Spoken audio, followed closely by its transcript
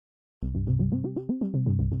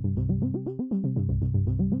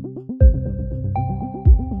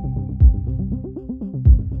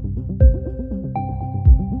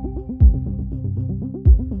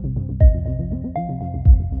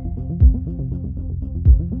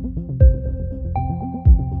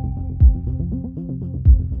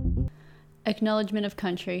Acknowledgement of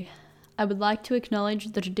country. I would like to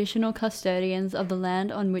acknowledge the traditional custodians of the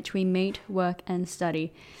land on which we meet, work and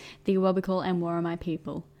study, the Awabakal and Worimi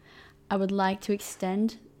people. I would like to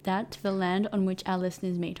extend that to the land on which our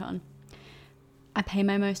listeners meet on. I pay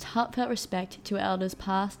my most heartfelt respect to elders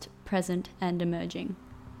past, present and emerging.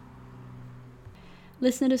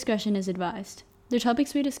 Listener discretion is advised. The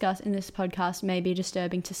topics we discuss in this podcast may be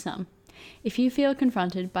disturbing to some. If you feel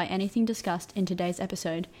confronted by anything discussed in today's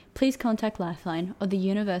episode, please contact Lifeline or the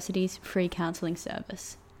university's free counselling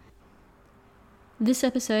service. This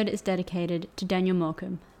episode is dedicated to Daniel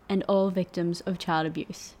Morcombe and all victims of child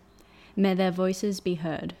abuse. May their voices be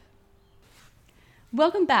heard.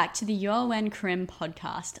 Welcome back to the UN Crim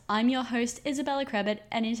podcast. I'm your host, Isabella,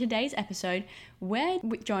 and in today's episode, we're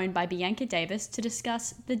joined by Bianca Davis to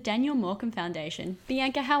discuss the Daniel Morcombe Foundation.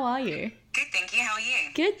 Bianca, how are you? Good, thank you. How are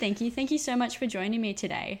you? Good, thank you. Thank you so much for joining me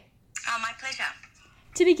today. My pleasure.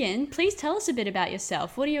 To begin, please tell us a bit about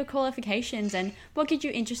yourself. What are your qualifications and what got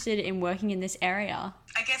you interested in working in this area?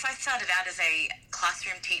 I guess I started out as a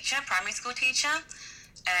classroom teacher, primary school teacher,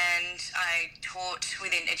 and I taught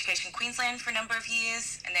within Education Queensland for a number of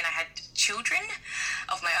years, and then I had children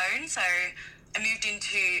of my own, so I moved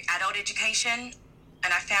into adult education,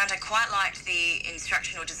 and I found I quite liked the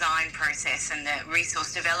instructional design process and the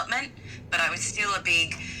resource development, but I was still a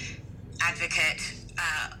big advocate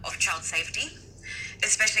of child safety,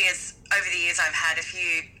 especially as over the years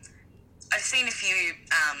I've seen a few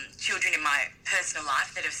children in my personal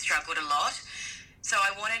life that have struggled a lot. So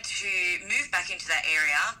I wanted to move back into that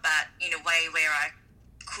area, but in a way where I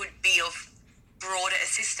could be of broader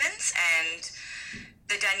assistance, and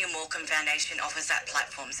the Daniel Morcombe Foundation offers that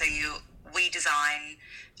platform. So we design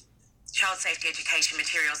child safety education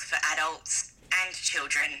materials for adults and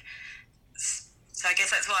children. So I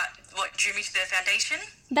guess that's what drew me to the foundation.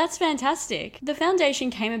 That's fantastic. The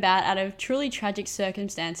foundation came about out of truly tragic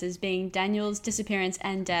circumstances, being Daniel's disappearance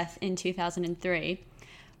and death in 2003.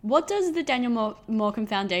 What does the Daniel Morcombe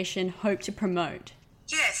Foundation hope to promote?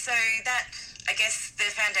 Yeah, so that, I guess the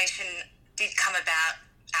foundation did come about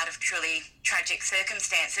out of truly tragic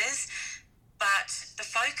circumstances, but the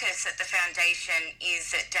focus at the foundation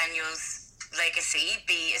is that Daniel's legacy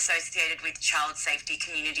be associated with child safety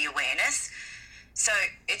community awareness. So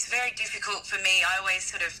it's very difficult for me. I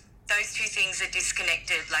always those two things are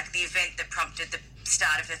disconnected, like the event that prompted the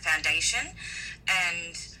start of the foundation,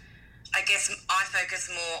 and I guess I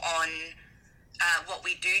focus more on what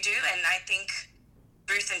we do, and I think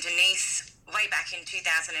Bruce and Denise, way back in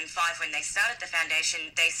 2005 when they started the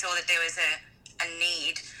foundation, they saw that there was a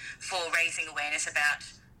need for raising awareness about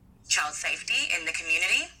child safety in the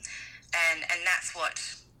community, and that's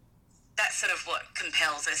sort of what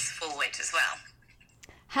compels us forward as well.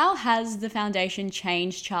 How has the foundation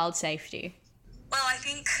changed child safety? Well, I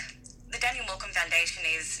think the Daniel Morcombe Foundation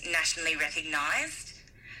is nationally recognised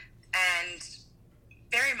and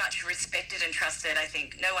very much respected and trusted. I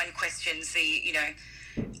think no one questions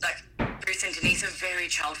like Bruce and Denise are very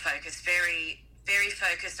child focused, very, very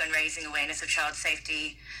focused on raising awareness of child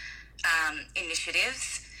safety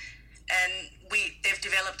initiatives, and they've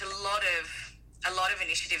developed a lot of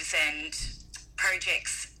initiatives and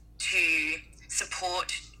projects to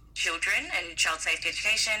support children and child safety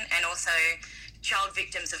education, and also child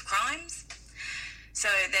victims of crimes. So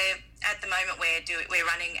at the moment we're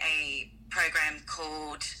running a program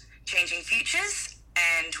called Changing Futures,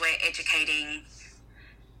 and we're educating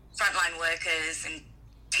frontline workers and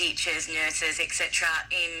teachers, nurses, etc.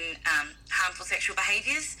 in harmful sexual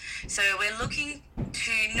behaviours. So we're looking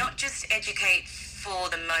to not just educate for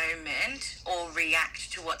the moment or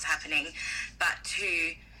react to what's happening, but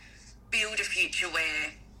to build a future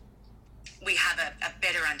where we have a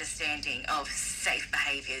better understanding of safe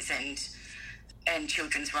behaviours and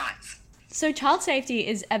children's rights. So child safety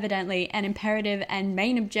is evidently an imperative and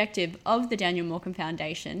main objective of the Daniel Morcombe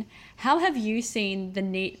Foundation. How have you seen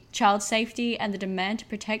the child safety and the demand to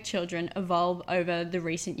protect children evolve over the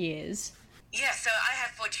recent years? Yeah, so I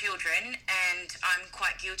have 4 children, and I'm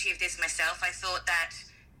quite guilty of this myself. I thought that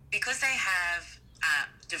because they have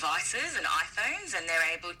devices and iPhones, and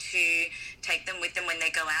they're able to take them with them when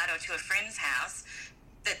they go out or to a friend's house,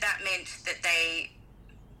 that meant that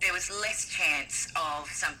there was less chance of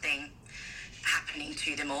something happening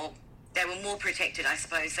to them, or they were more protected, I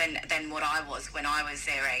suppose, than what I was when I was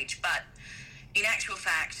their age. But in actual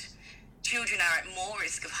fact, children are at more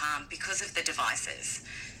risk of harm because of the devices.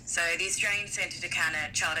 So the Australian Centre to Counter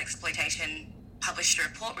Child Exploitation published a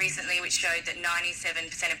report recently which showed that 97%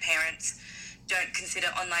 of parents don't consider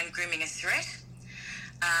online grooming a threat.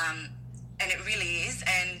 And it really is,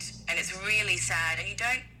 and it's really sad, and you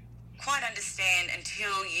don't quite understand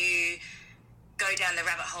until you go down the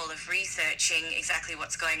rabbit hole of researching exactly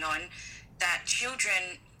what's going on, that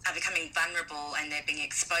children are becoming vulnerable and they're being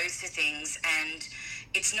exposed to things, and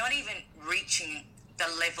it's not even reaching the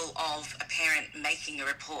level of a parent making a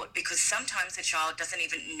report, because sometimes the child doesn't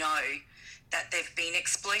even know that they've been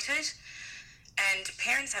exploited, and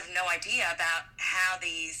parents have no idea about how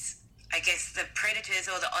these, I guess, the predators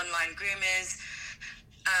or the online groomers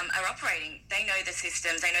are operating. They know the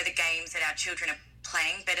systems, they know the games that our children are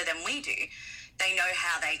playing better than we do. They know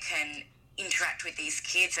how they can interact with these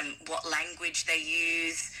kids and what language they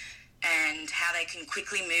use and how they can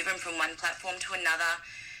quickly move them from one platform to another,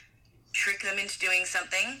 trick them into doing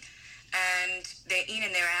something, and they're in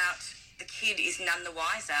and they're out. The kid is none the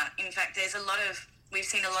wiser. In fact, we've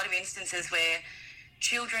seen a lot of instances where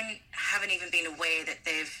children haven't even been aware that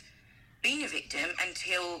they've been a victim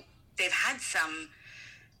until they've had some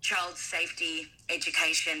child safety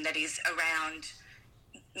education that is around,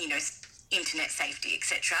 internet safety,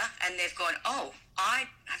 etc. And they've gone, oh, I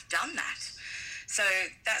have done that. So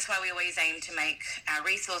that's why we always aim to make our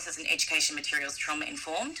resources and education materials trauma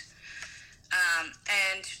informed.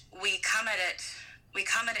 And we come at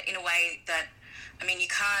it in a way that,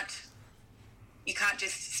 you can't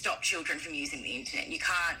just stop children from using the internet. You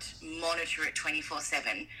can't monitor it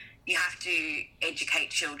 24/7. You have to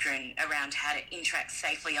educate children around how to interact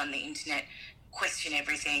safely on the internet, question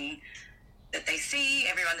everything that they see,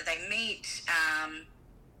 everyone that they meet,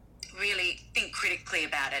 really think critically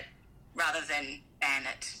about it rather than ban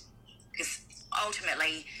it. Because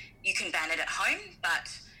ultimately you can ban it at home, but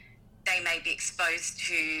they may be exposed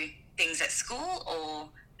to things at school or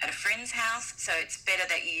at a friend's house, so it's better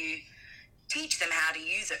that you teach them how to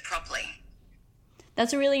use it properly.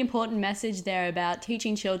 That's a really important message there about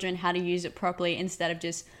teaching children how to use it properly instead of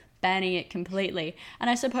just banning it completely. And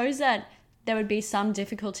I suppose that there would be some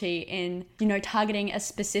difficulty in, targeting a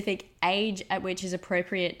specific age at which is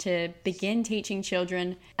appropriate to begin teaching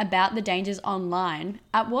children about the dangers online.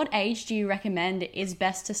 At what age do you recommend is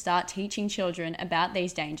best to start teaching children about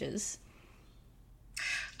these dangers?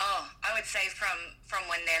 Oh, I would say from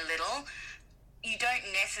when they're little. You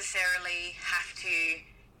don't necessarily have to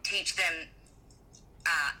teach them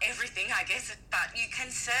everything, I guess, but you can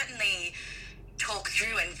certainly talk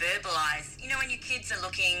through and verbalize. When your kids are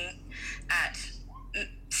looking at,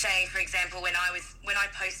 say, for example, when I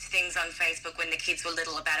post things on Facebook when the kids were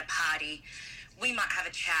little about a party, we might have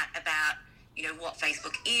a chat about, what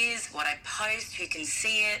Facebook is, what I post, who can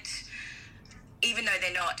see it. Even though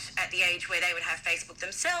they're not at the age where they would have Facebook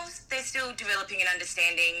themselves, they're still developing an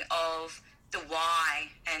understanding of the why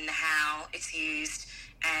and how it's used,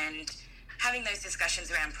 and having those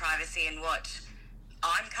discussions around privacy and what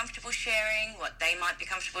I'm comfortable sharing, what they might be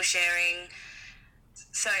comfortable sharing.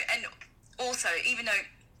 So, and also, even though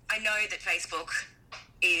I know that Facebook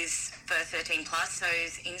is for 13 plus, so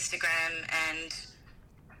is Instagram and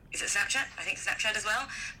is it Snapchat? I think Snapchat as well.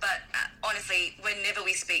 But honestly, whenever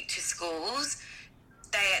we speak to schools,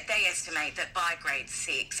 they estimate that by grade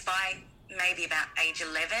 6, by maybe about age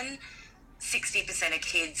 11, 60% of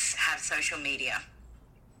kids have social media.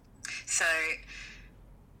 So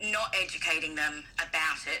not educating them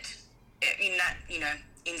about it in that,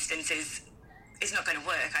 instance is not going to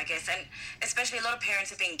work, I guess. And especially a lot of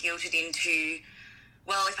parents are being guilted into,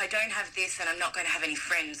 well, if I don't have this, then I'm not going to have any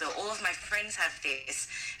friends, or all of my friends have this.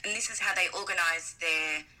 And this is how they organise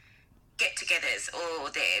their get-togethers or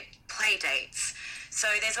their play dates. So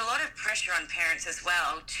there's a lot of pressure on parents as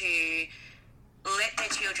well to let their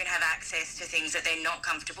children have access to things that they're not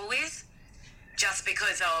comfortable with, just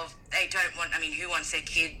because of they don't want, who wants their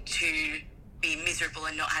kid to be miserable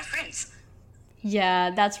and not have friends? Yeah,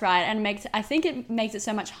 that's right. And I think it makes it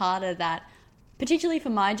so much harder that, particularly for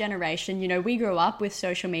my generation, we grew up with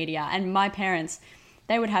social media, and my parents,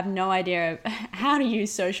 they would have no idea how to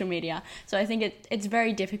use social media. So I think it's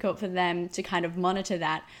very difficult for them to kind of monitor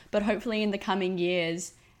that. But hopefully in the coming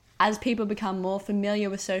years, as people become more familiar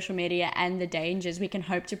with social media and the dangers, we can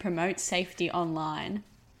hope to promote safety online.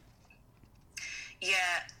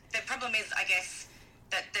 Yeah, the problem is, I guess,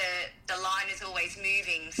 that the line is always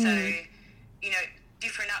moving. So,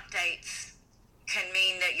 different updates can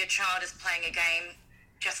mean that your child is playing a game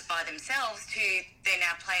just by themselves to they're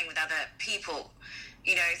now playing with other people,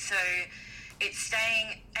 so it's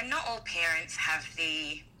staying, and not all parents have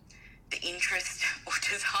the the interest or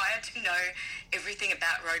desire to know everything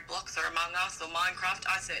about Roblox or Among Us or Minecraft.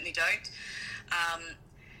 I certainly don't.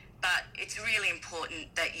 But it's really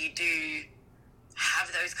important that you do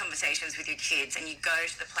have those conversations with your kids and you go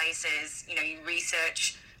to the places, you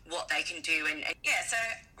research what they can do so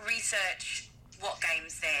research what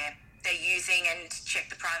games they're using and check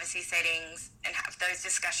the privacy settings and have those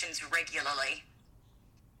discussions regularly.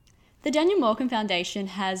 The Daniel Morcombe Foundation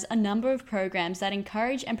has a number of programs that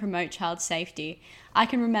encourage and promote child safety. I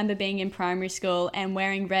can remember being in primary school and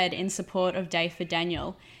wearing red in support of Day for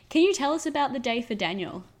Daniel. Can you tell us about the Day for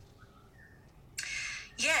Daniel?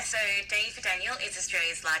 Yeah, so Day for Daniel is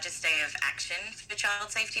Australia's largest day of action for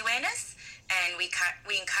child safety awareness, and we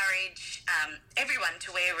encourage everyone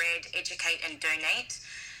to wear red, educate and donate.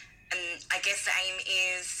 And I guess the aim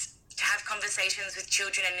is to have conversations with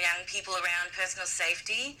children and young people around personal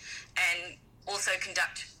safety and also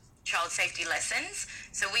conduct child safety lessons.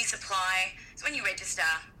 So when you register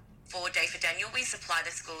for Day for Daniel, we supply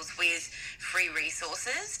the schools with free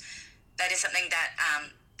resources. That is something that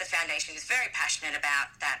the foundation is very passionate about,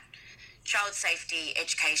 that child safety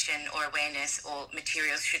education or awareness or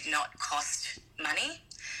materials should not cost money.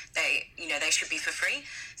 They should be for free.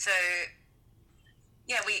 So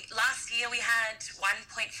last year we had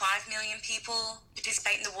 1.5 million people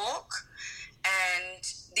participate in the walk, and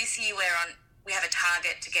this year we have a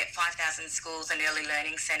target to get 5,000 schools and early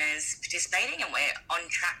learning centres participating, and we're on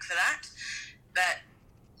track for that. But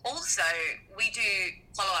also, we do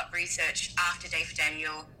follow-up research after Day for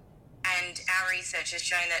Daniel, and our research has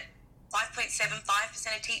shown that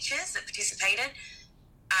 5.75% of teachers that participated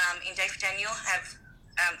in Day for Daniel have,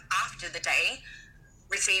 after the day,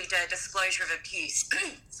 received a disclosure of abuse.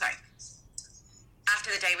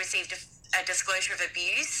 After the day, received a disclosure of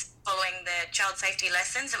abuse following the child safety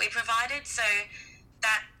lessons that we provided. So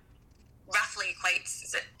that roughly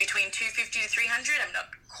equates between 250 to 300. I'm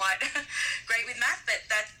not quite great with math, but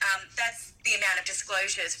that's the amount of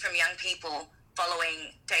disclosures from young people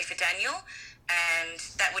following Day for Daniel, and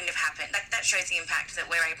that wouldn't have happened. That shows the impact that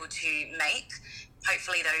we're able to make.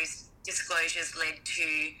 Hopefully those disclosures led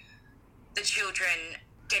to the children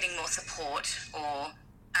getting more support or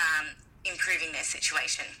improving their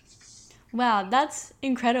situation. Wow, that's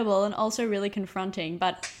incredible and also really confronting,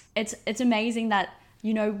 but it's amazing that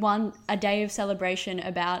a day of celebration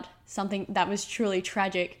about something that was truly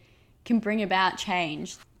tragic can bring about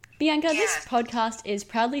change. Bianca, This podcast is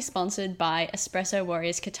proudly sponsored by Espresso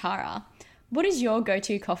Warriors Katara. What is your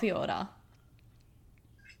go-to coffee order?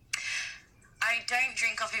 I don't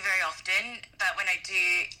drink coffee very often, but when I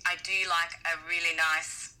do like a really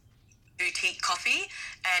nice boutique coffee,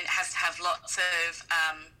 and it has to have lots of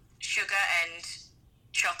sugar and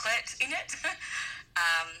chocolate in it.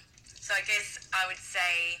 So I guess I would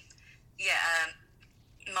say,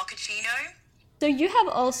 mochaccino. So you have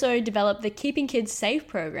also developed the Keeping Kids Safe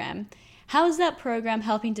program. How is that program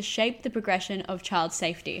helping to shape the progression of child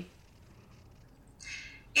safety?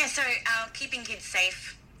 Yeah, so our Keeping Kids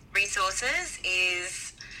Safe resources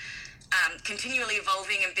is continually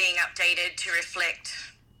evolving and being updated to reflect,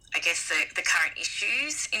 I guess, the current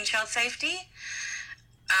issues in child safety.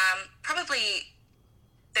 Probably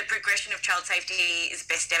the progression of child safety is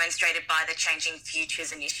best demonstrated by the Changing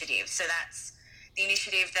Futures initiative. So that's the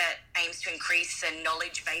initiative that aims to increase the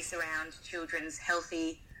knowledge base around children's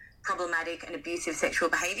healthy, problematic and abusive sexual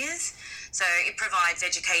behaviours. So it provides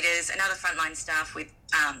educators and other frontline staff with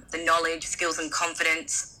the knowledge, skills and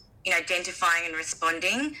confidence in identifying and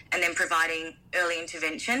responding, and then providing early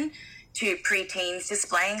intervention to preteens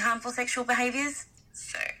displaying harmful sexual behaviours.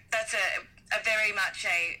 So that's a very much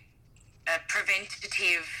a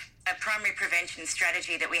primary prevention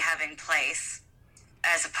strategy that we have in place,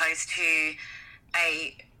 as opposed to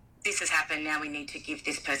this has happened, now we need to give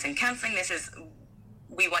this person counselling.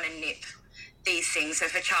 We want to nip these things. So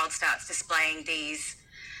if a child starts displaying these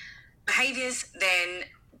behaviours, then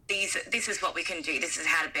this is what we can do. This is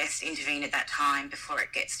how to best intervene at that time before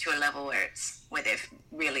it gets to a level where they've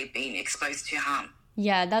really been exposed to harm.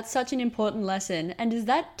 Yeah, that's such an important lesson. And does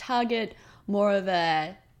that target more of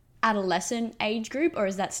a adolescent age group, or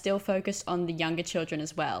is that still focused on the younger children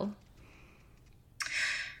as well?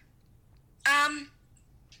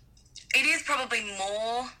 It is probably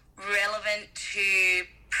more relevant to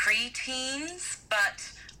preteens, but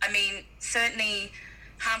I mean, certainly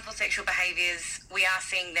harmful sexual behaviours, we are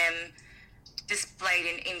seeing them displayed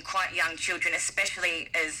in quite young children, especially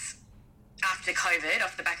as after COVID,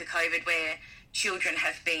 off the back of COVID, where children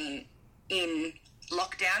have been in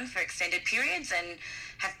lockdown for extended periods and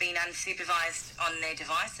have been unsupervised on their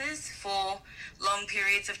devices for long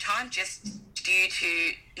periods of time, just due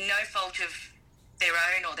to no fault of their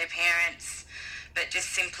own or their parents, but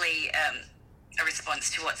just simply a response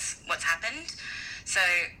to what's happened. So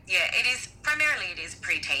yeah, it is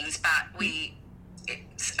preteens, but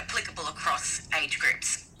it's applicable across age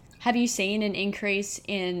groups. Have you seen an increase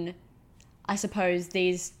in, I suppose,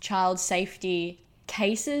 these child safety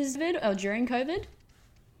cases or during COVID?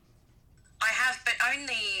 I have, but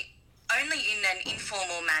only in an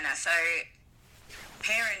informal manner. So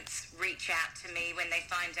parents reach out to me when they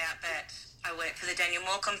find out that I work for the Daniel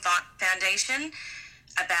Morcombe Foundation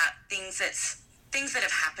about things that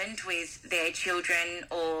have happened with their children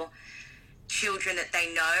or children that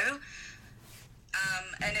they know.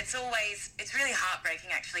 And it's really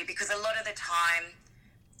heartbreaking actually, because a lot of the time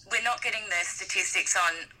we're not getting the statistics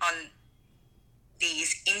on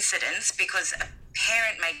these incidents, because a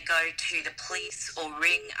parent may go to the police or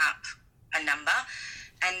ring up a number,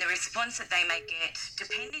 and the response that they may get,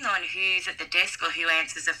 depending on who's at the desk or who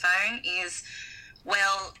answers the phone, is,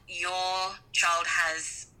 well, your child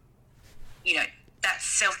has, that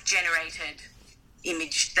self-generated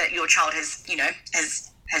image that your child has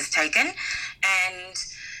taken, and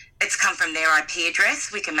it's come from their IP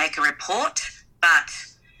address. We can make a report, but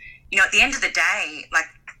at the end of the day, like,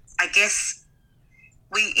 I guess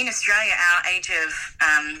we in Australia, our age of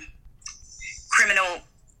criminal,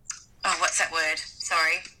 what's that word?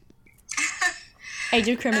 Sorry. Age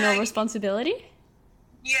of criminal responsibility?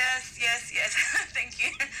 Yes. Thank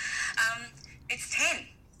you. It's 10.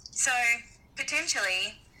 So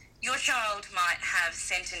potentially your child might have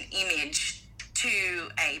sent an image to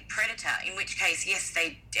a predator, in which case, yes,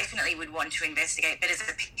 they definitely would want to investigate. But as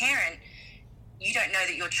a parent, you don't know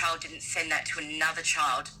that your child didn't send that to another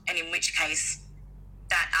child, and in which case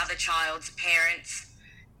that other child's parents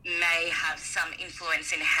may have some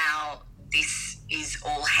influence in how this is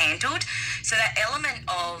all handled. So that element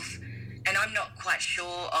of, and I'm not quite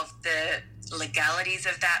sure of the legalities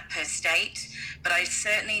of that per state, but I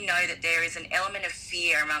certainly know that there is an element of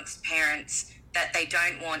fear amongst parents that they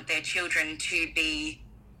don't want their children to be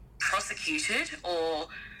prosecuted or,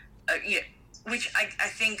 which I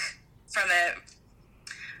think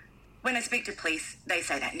when I speak to police, they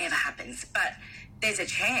say that never happens, but there's a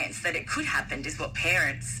chance that it could happen, is what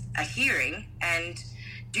parents are hearing. And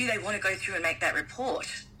do they want to go through and make that report,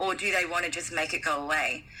 or do they want to just make it go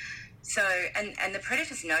away? So, and the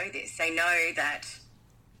predators know this. They know that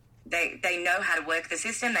they know how to work the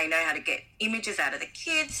system. They know how to get images out of the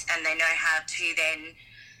kids, and they know how to then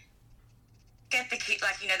get the kid,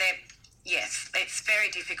 yes, it's very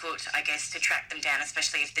difficult, I guess, to track them down,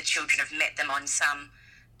 especially if the children have met them on some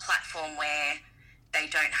platform where they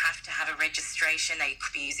don't have to have a registration. They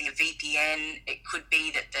could be using a VPN. It could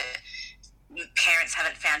be that the parents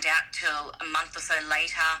haven't found out till a month or so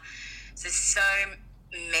later. So there's so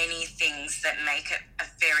many things that make it a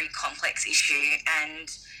very complex issue, and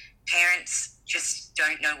parents just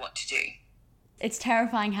don't know what to do. It's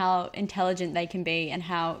terrifying how intelligent they can be and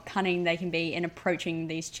how cunning they can be in approaching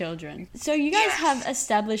these children. So you guys have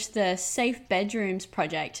established the Safe Bedrooms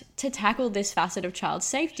project to tackle this facet of child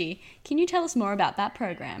safety. Can you tell us more about that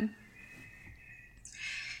program?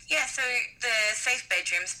 Yeah, so the Safe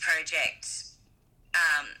Bedrooms project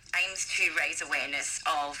aims to raise awareness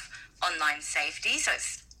of online safety. So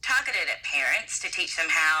it's targeted at parents to teach them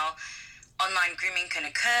how online grooming can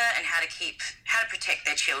occur and how to protect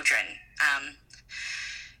their children.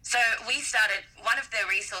 So we started, one of the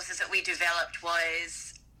resources that we developed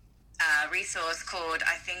was a resource called,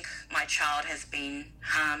 I Think My Child Has Been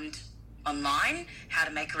Harmed Online, How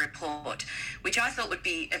to Make a Report, which I thought would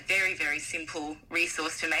be a very, very simple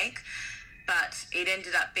resource to make. But it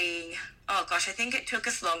ended up being, I think it took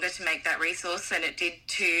us longer to make that resource than it did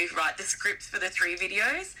to write the scripts for the 3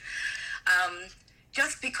 videos.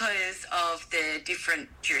 Just because of the different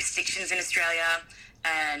jurisdictions in Australia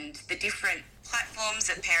and the different platforms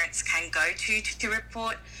that parents can go to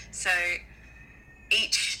report. So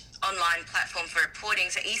each online platform for reporting,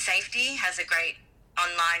 so eSafety has a great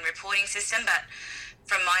online reporting system, but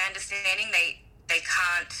from my understanding, they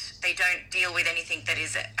don't deal with anything that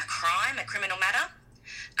is a crime, a criminal matter.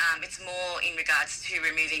 It's more in regards to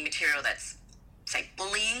removing material that's, say,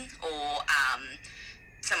 bullying or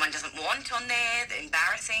someone doesn't want on there, the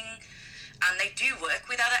embarrassing. They do work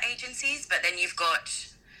with other agencies, but then you've got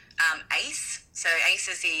ACE. So ACE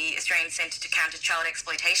is the Australian Centre to Counter Child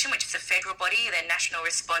Exploitation, which is a federal body, their national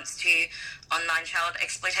response to online child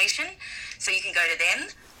exploitation. So you can go to them,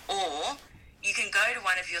 or you can go to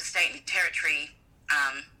one of your state and territory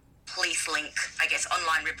police link, I guess,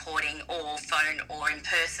 online reporting, or phone or in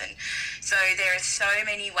person. So there are so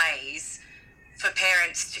many ways for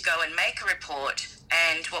parents to go and make a report.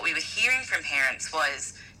 And what we were hearing from parents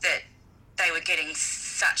was that they were getting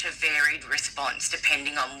such a varied response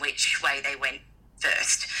depending on which way they went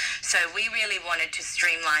first. So we really wanted to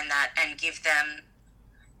streamline that and give them,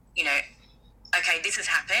 okay, this has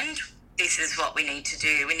happened, this is what we need to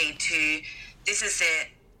do. This is the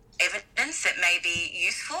evidence that may be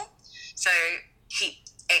useful. So keep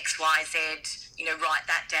X, Y, Z, write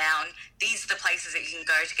that down. These are the places that you can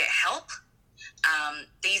go to get help.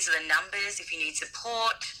 These are the numbers if you need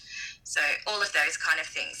support. So all of those kind of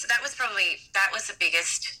things. So that was the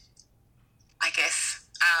biggest, I guess.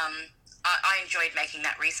 I enjoyed making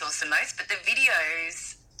that resource the most, but the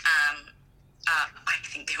videos, I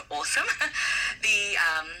think they're awesome.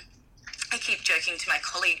 I keep joking to my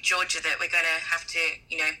colleague Georgia that we're going to have to,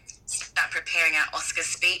 start preparing our Oscar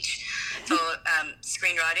speech for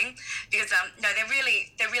screenwriting, because they're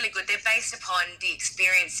really good. They're based upon the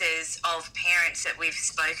experiences of parents that we've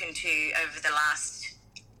spoken to over the last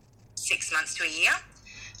 6 months to a year,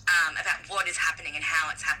 about what is happening and how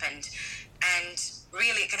it's happened. And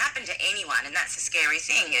really, it can happen to anyone, and that's a scary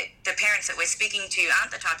thing. The parents that we're speaking to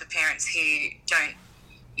aren't the type of parents who don't,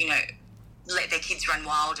 let their kids run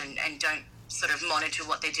wild and don't sort of monitor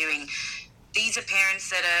what they're doing. These are parents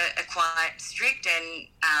that are quite strict and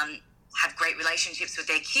have great relationships with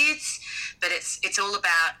their kids, but it's all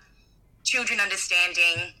about children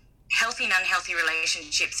understanding healthy and unhealthy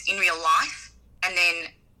relationships in real life, and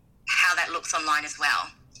then how that looks online as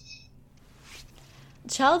well.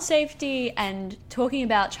 Child safety and talking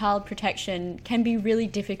about child protection can be really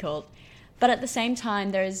difficult, but at the same time,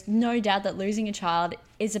 there is no doubt that losing a child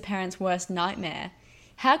is a parent's worst nightmare.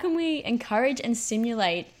 How can we encourage and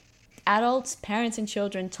stimulate adults, parents, and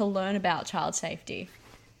children to learn about child safety?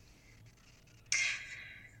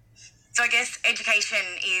 So I guess education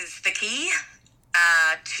is the key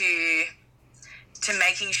to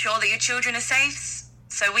making sure that your children are safe.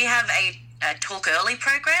 So we have a Talk Early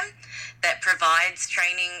program that provides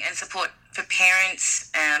training and support for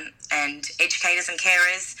parents and educators and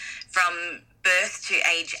carers from birth to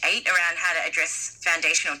age 8 around how to address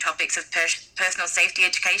foundational topics of personal safety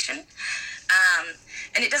education.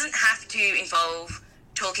 And it doesn't have to involve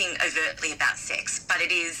talking overtly about sex, but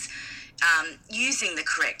it is using the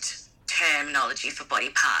correct terminology for body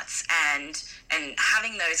parts and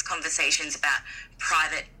having those conversations about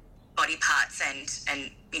private body parts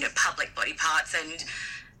and public body parts, and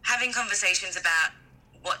having conversations about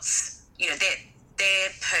what's their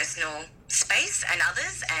personal space and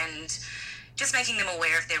others, and just making them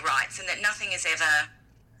aware of their rights, and that nothing is ever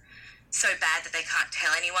so bad that they can't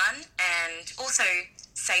tell anyone, and also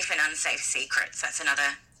safe and unsafe secrets. That's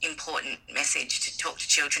another important message to talk to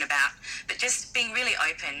children about. But just being really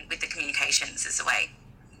open with the communications is the way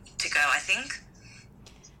to go, I think.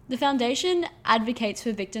 The Foundation advocates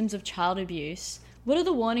for victims of child abuse. What are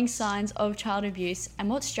the warning signs of child abuse, and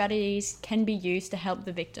what strategies can be used to help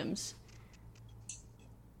the victims?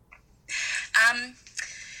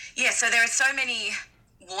 So there are so many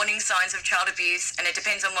warning signs of child abuse, and it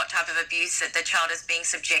depends on what type of abuse that the child is being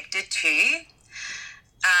subjected to.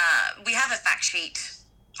 We have a fact sheet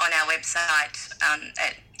on our website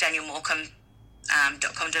at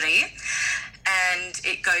danielmorcombe.com.au, and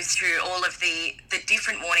it goes through all of the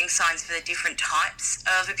different warning signs for the different types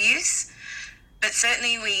of abuse. But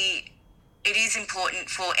certainly it is important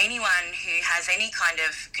for anyone who has any kind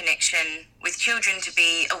of connection with children to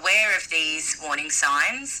be aware of these warning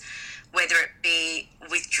signs, whether it be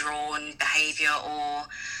withdrawn behaviour or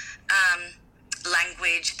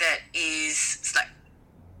language that is like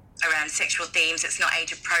around sexual themes that's not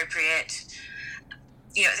age appropriate.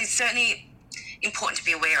 It's certainly important to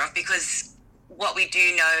be aware of, because what we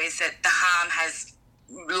do know is that the harm has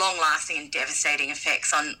long-lasting and devastating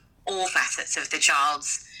effects on all facets of the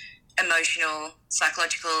child's emotional,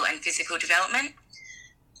 psychological and physical development.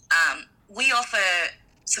 We offer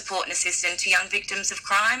support and assistance to young victims of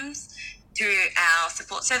crimes through our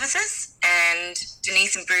support services, and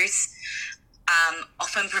Denise and Bruce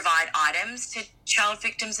often provide items to child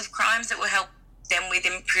victims of crimes that will help them with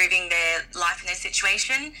improving their life and their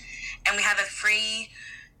situation. And we have a free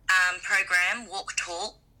program, Walk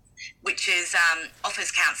Talk, which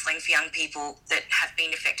offers counselling for young people that have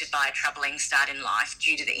been affected by a troubling start in life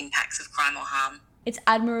due to the impacts of crime or harm. It's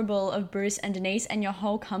admirable of Bruce and Denise and your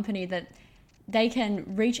whole company that they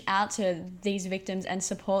can reach out to these victims and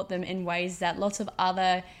support them in ways that lots of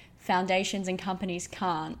other foundations and companies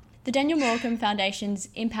can't. The Daniel Morcombe Foundation's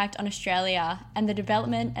impact on Australia and the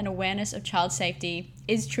development and awareness of child safety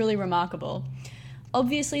is truly remarkable.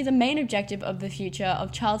 Obviously, the main objective of the future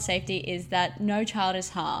of child safety is that no child is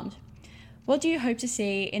harmed. What do you hope to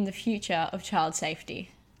see in the future of child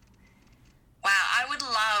safety? Wow, I would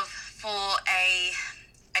love for a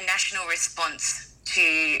national response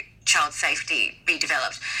to child safety be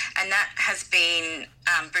developed. And that has been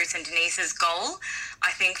Bruce and Denise's goal,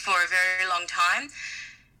 I think, for a very long time.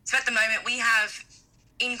 So at the moment we have,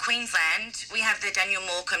 in Queensland, we have the Daniel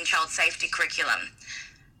Morcombe Child Safety Curriculum,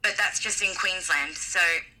 but that's just in Queensland. So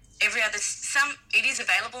it is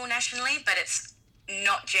available nationally, but it's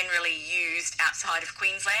not generally used outside of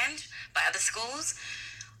Queensland by other schools.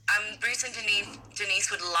 Bruce and Denise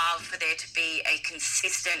would love for there to be a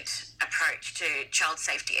consistent approach to child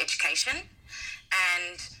safety education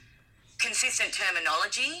and consistent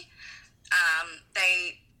terminology.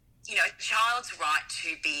 A child's right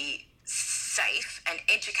to be safe and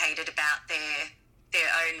educated about their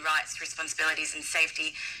own rights, responsibilities and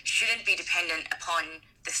safety shouldn't be dependent upon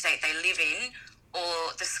the state they live in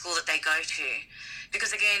or the school that they go to.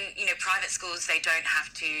 Because again, private schools, they don't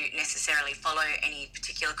have to necessarily follow any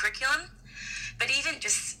particular curriculum, but even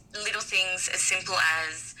just little things as simple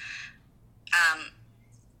as,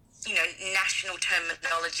 national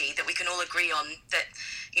terminology that we can all agree on that,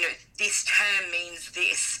 this term means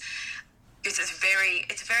this. Because it's very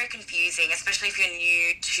confusing, especially if you're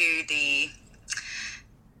new to the,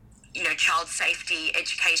 child safety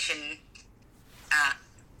education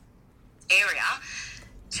area,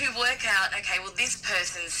 to work out, okay, well, this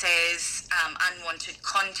person says unwanted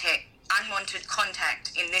contact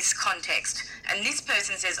in this context, and this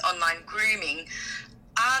person says online grooming.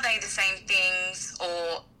 Are they the same things,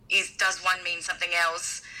 or does one mean something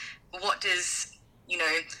else? What does,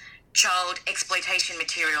 child exploitation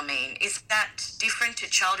material mean? Is that different to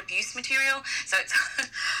child abuse material? So it's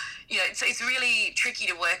it's really tricky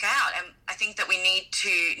to work out, and I think that we need to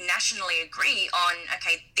nationally agree on,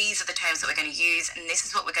 okay, these are the terms that we're going to use, and this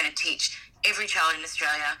is what we're going to teach every child in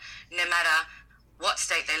Australia, no matter what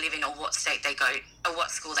state they live in or what state they go or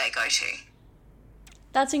what school they go to.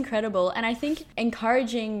 That's incredible. And I think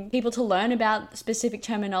encouraging people to learn about specific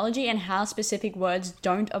terminology and how specific words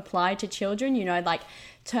don't apply to children, like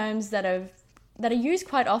terms that are used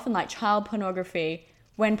quite often, like child pornography,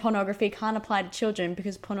 when pornography can't apply to children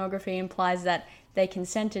because pornography implies that they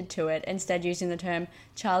consented to it, instead using the term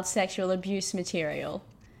child sexual abuse material.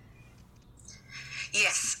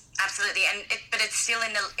 Yes, absolutely. But it's still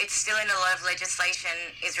in a lot of legislation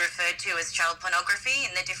is referred to as child pornography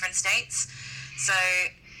in the different states. So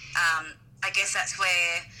I guess that's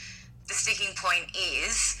where the sticking point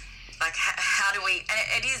is, like, how do we,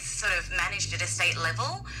 and it is sort of managed at a state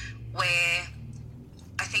level, where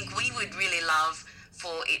I think we would really love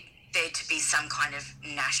for there to be some kind of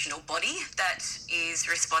national body that is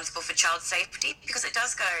responsible for child safety, because it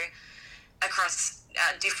does go across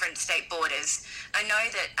different state borders. I know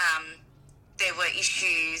that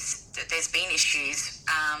there's been issues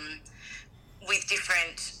with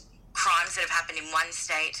different crimes that have happened in one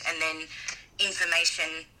state and then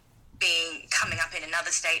information coming up in another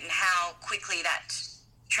state, and how quickly that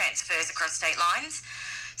transfers across state lines.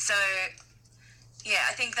 So yeah,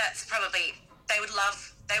 I think that's probably, they would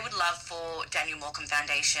love for Daniel Morcombe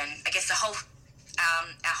Foundation, I guess the whole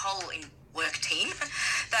our whole work team,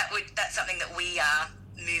 that's something that we are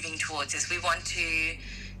moving towards, is we want to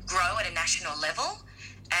grow at a national level,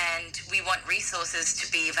 and we want resources to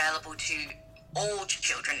be available to all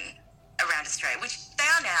children around Australia, which they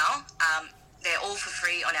are now. They're all for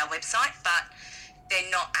free on our website, but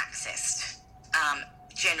they're not accessed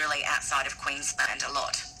generally outside of Queensland a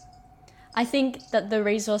lot. I think that the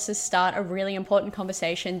resources start a really important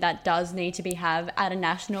conversation that does need to be had at a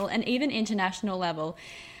national and even international level.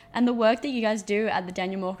 And the work that you guys do at the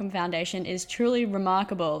Daniel Morcombe Foundation is truly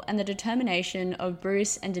remarkable, and the determination of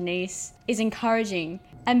Bruce and Denise is encouraging.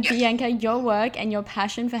 And yep. Bianca, your work and your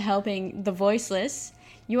passion for helping the voiceless,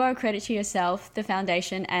 you are a credit to yourself, the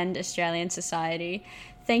foundation and Australian society.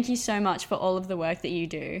 Thank you so much for all of the work that you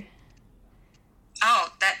do.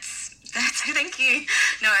 Oh, that's thank you.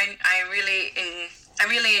 No, I really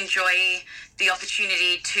enjoy the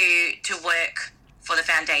opportunity to work for the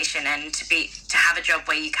foundation and to have a job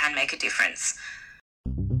where you can make a difference.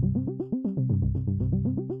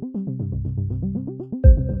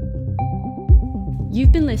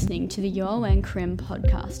 You've been listening to the UN Crim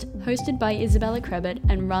podcast, hosted by Isabella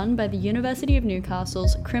and run by the University of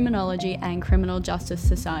Newcastle's Criminology and Criminal Justice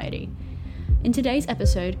Society. In today's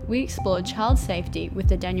episode, we explored child safety with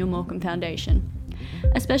the Daniel Morcombe Foundation.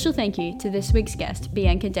 A special thank you to this week's guest,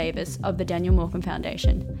 Bianca Davis of the Daniel Morcombe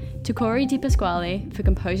Foundation, to Corey DiPasquale for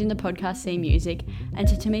composing the podcast theme music, and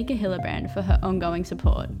to Tamika Hillebrand for her ongoing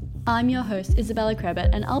support. I'm your host, Isabella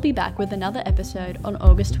Krebet, and I'll be back with another episode on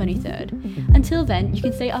August 23rd. Until then, you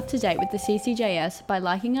can stay up to date with the CCJS by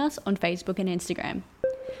liking us on Facebook and Instagram.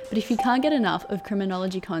 But if you can't get enough of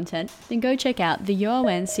criminology content, then go check out the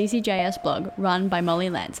UON CCJS blog run by Molly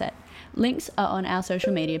Lancet. Links are on our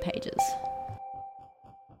social media pages.